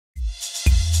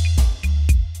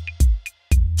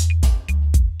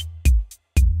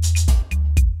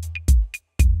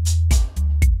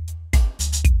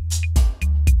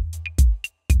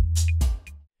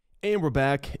Hey, and we're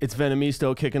back. It's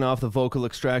Venomisto kicking off the vocal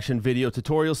extraction video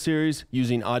tutorial series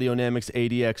using Audionamix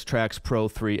ADX TRAX Pro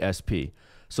 3 SP.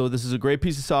 So this is a great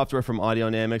piece of software from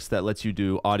Audionamix that lets you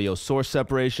do audio source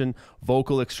separation,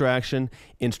 vocal extraction,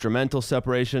 instrumental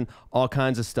separation, all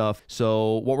kinds of stuff.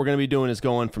 So what we're going to be doing is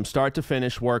going from start to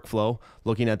finish workflow,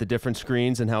 looking at the different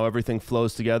screens and how everything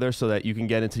flows together so that you can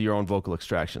get into your own vocal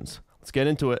extractions. Let's get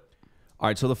into it. All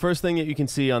right, so the first thing that you can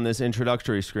see on this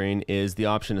introductory screen is the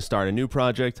option to start a new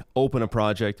project, open a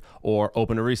project, or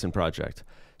open a recent project.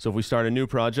 So if we start a new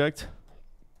project,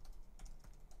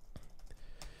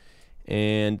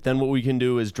 and then what we can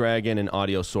do is drag in an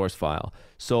audio source file.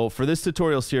 So for this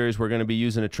tutorial series, we're going to be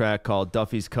using a track called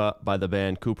Duffy's Cut by the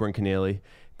band Cooper and Keneally.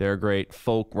 They're a great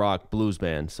folk rock blues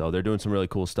band, so they're doing some really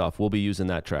cool stuff. We'll be using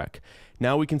that track.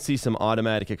 Now we can see some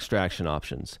automatic extraction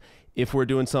options. If we're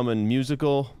doing something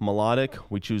musical, melodic,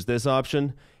 we choose this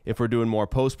option. If we're doing more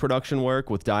post-production work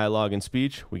with dialogue and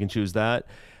speech, we can choose that.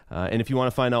 And if you want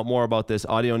to find out more about this,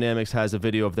 Audionamix has a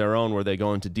video of their own where they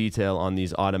go into detail on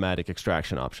these automatic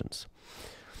extraction options.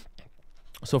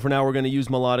 So for now, we're going to use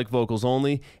melodic vocals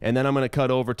only, and then I'm going to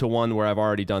cut over to one where I've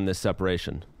already done this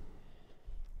separation.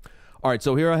 All right,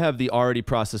 so here I have the already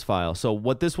processed file. So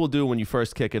what this will do when you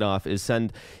first kick it off is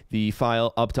send the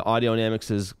file up to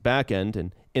Audionamix's backend,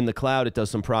 and in the cloud it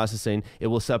does some processing. It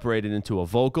will separate it into a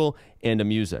vocal and a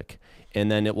music,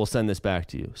 and then it will send this back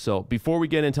to you. So before we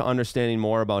get into understanding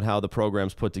more about how the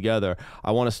program's put together, I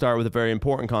want to start with a very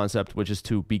important concept, which is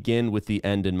to begin with the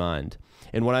end in mind.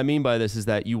 And what I mean by this is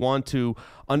that you want to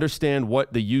understand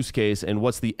what the use case and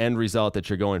what's the end result that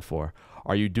you're going for.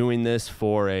 Are you doing this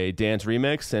for a dance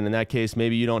remix? And in that case,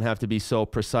 maybe you don't have to be so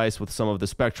precise with some of the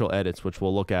spectral edits, which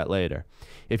we'll look at later.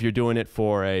 If you're doing it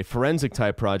for a forensic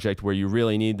type project where you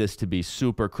really need this to be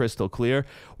super crystal clear,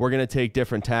 we're going to take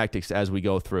different tactics as we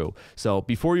go through. So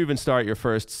before you even start your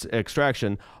first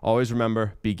extraction, always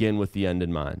remember, begin with the end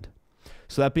in mind.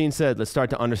 So that being said, let's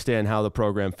start to understand how the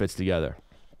program fits together.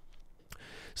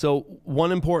 So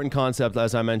one important concept,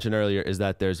 as I mentioned earlier, is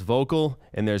that there's vocal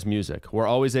and there's music. We're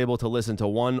always able to listen to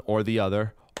one or the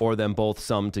other, or them both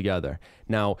summed together.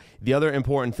 Now, the other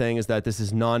important thing is that this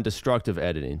is non-destructive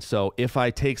editing. So if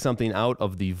I take something out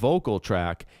of the vocal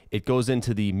track, it goes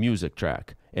into the music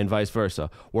track, and vice versa.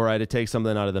 Were I to take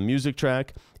something out of the music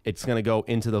track, it's going to go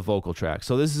into the vocal track.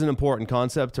 So this is an important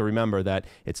concept to remember, that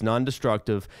it's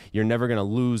non-destructive. You're never going to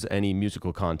lose any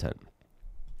musical content.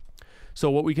 So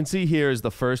what we can see here is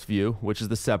the first view, which is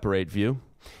the separate view.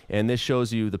 And this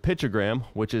shows you the pitchogram,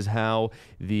 which is how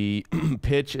the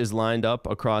pitch is lined up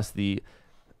across the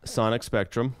sonic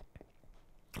spectrum.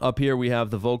 Up here we have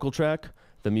the vocal track,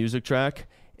 the music track,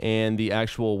 and the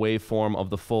actual waveform of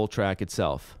the full track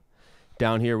itself.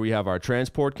 Down here we have our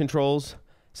transport controls,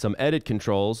 some edit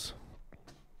controls,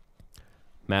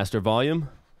 master volume.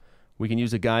 We can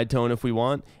use a guide tone if we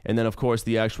want, and then of course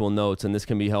the actual notes, and this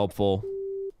can be helpful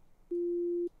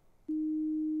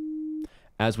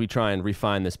as we try and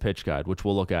refine this pitch guide, which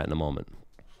we'll look at in a moment.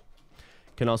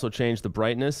 Can also change the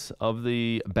brightness of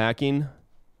the backing.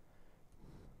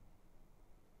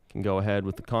 Can go ahead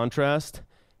with the contrast.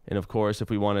 And of course,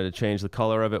 if we wanted to change the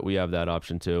color of it, we have that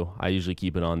option too. I usually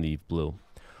keep it on the blue.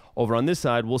 Over on this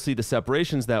side, we'll see the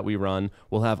separations that we run.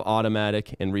 We'll have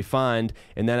automatic and refined.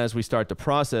 And then as we start to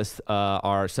process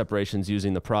our separations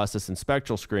using the process and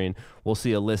spectral screen, we'll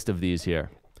see a list of these here.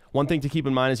 One thing to keep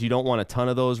in mind is you don't want a ton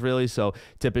of those really, so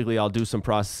typically I'll do some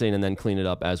processing and then clean it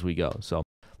up as we go. So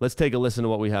let's take a listen to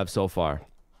what we have so far.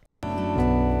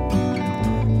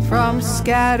 From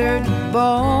scattered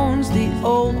bones the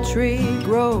old tree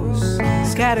grows,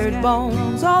 scattered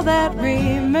bones all that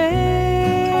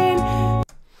remain. All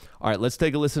right, let's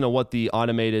take a listen to what the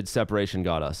automated separation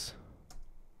got us.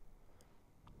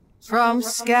 From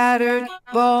scattered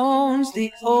bones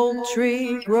the old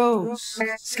tree grows,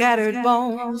 scattered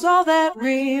bones all that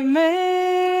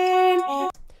remain.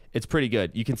 It's pretty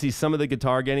good. You can see some of the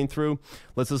guitar getting through.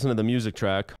 Let's listen to the music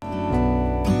track.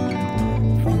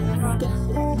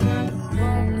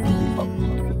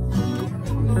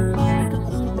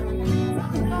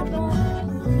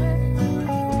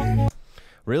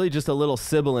 Really just a little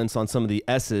sibilance on some of the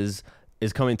S's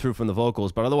is coming through from the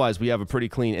vocals, but otherwise we have a pretty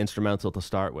clean instrumental to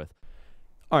start with.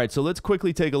 All right, so let's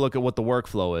quickly take a look at what the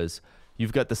workflow is.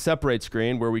 You've got the separate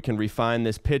screen where we can refine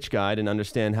this pitch guide and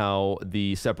understand how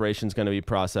the separation is going to be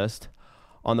processed.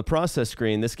 On the process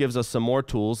screen, this gives us some more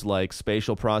tools like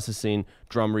spatial processing,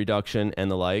 drum reduction, and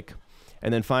the like.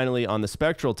 And then finally, on the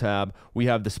Spectral tab, we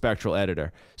have the Spectral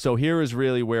Editor. So here is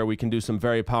really where we can do some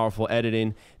very powerful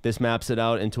editing. This maps it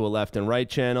out into a left and right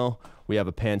channel. We have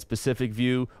a pan-specific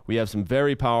view. We have some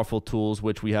very powerful tools,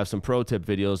 which we have some pro tip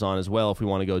videos on as well if we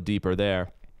want to go deeper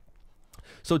there.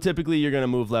 So typically you're going to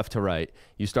move left to right.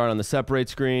 You start on the separate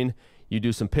screen, you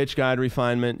do some pitch guide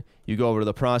refinement, you go over to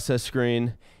the process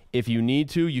screen. If you need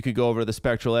to, you could go over to the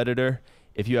Spectral Editor.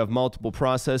 If you have multiple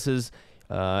processes,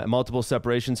 multiple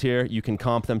separations here, you can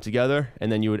comp them together,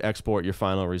 and then you would export your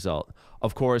final result.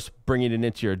 Of course, bringing it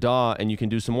into your DAW, and you can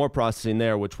do some more processing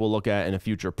there, which we'll look at in a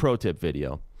future pro tip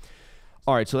video.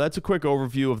 All right, so that's a quick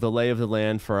overview of the lay of the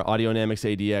land for Audionamix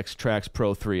ADX TRAX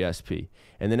Pro 3 SP.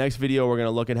 In the next video, we're going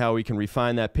to look at how we can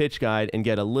refine that pitch guide and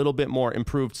get a little bit more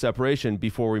improved separation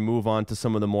before we move on to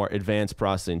some of the more advanced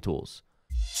processing tools.